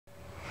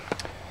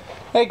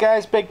Hey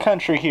guys, Big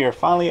Country here,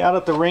 finally out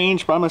at the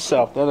range by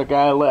myself. The other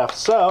guy left.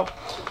 So,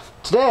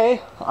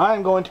 today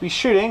I'm going to be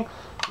shooting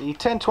the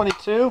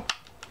 1022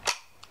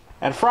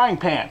 and frying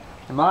pan.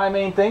 And my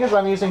main thing is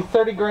I'm using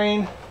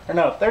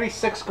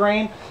 36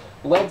 grain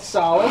lead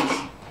solids.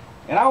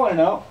 And I want to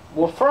know,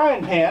 will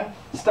frying pan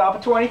stop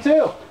at 22?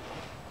 So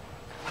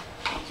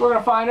we're going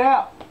to find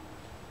out.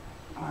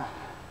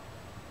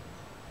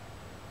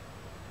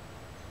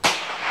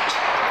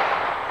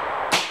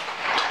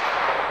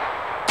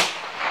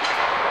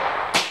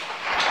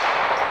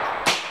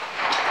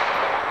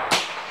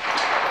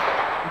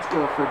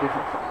 Go for a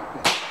different frying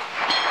pan.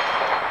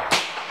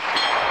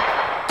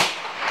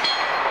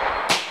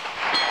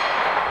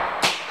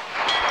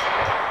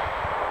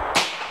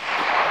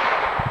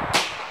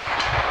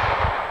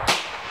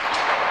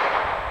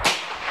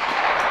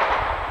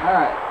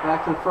 Alright,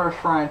 back to the first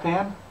frying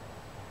pan.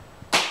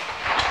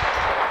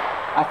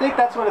 I think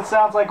that's what it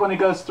sounds like when it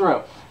goes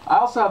through. I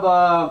also have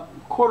a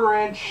 1/4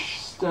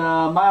 inch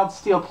mild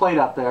steel plate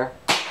up there.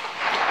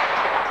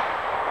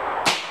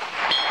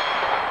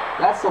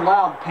 That's the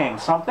loud ping,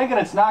 so I'm thinking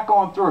it's not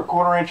going through a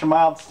 1/4 inch of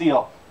mild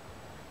steel.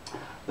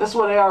 This is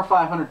what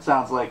AR-500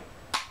 sounds like.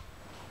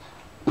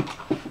 I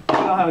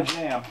don't have a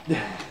jam.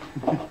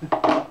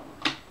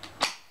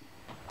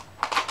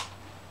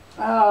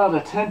 Oh, the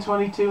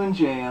 1022 and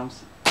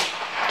jams.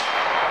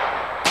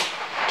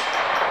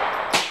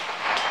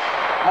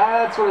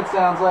 That's what it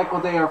sounds like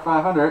with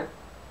AR-500.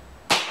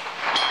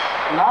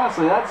 And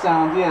honestly, that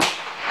sounds, yeah.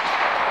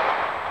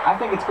 I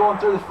think it's going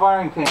through the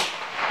firing pin.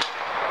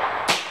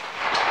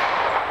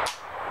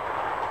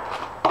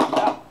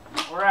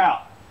 We're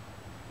out.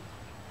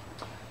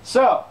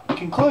 So,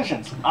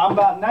 conclusions. I'm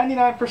about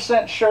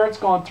 99% sure it's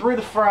going through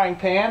the frying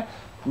pan,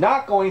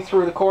 not going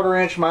through the 1/4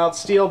 inch mild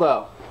steel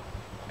though.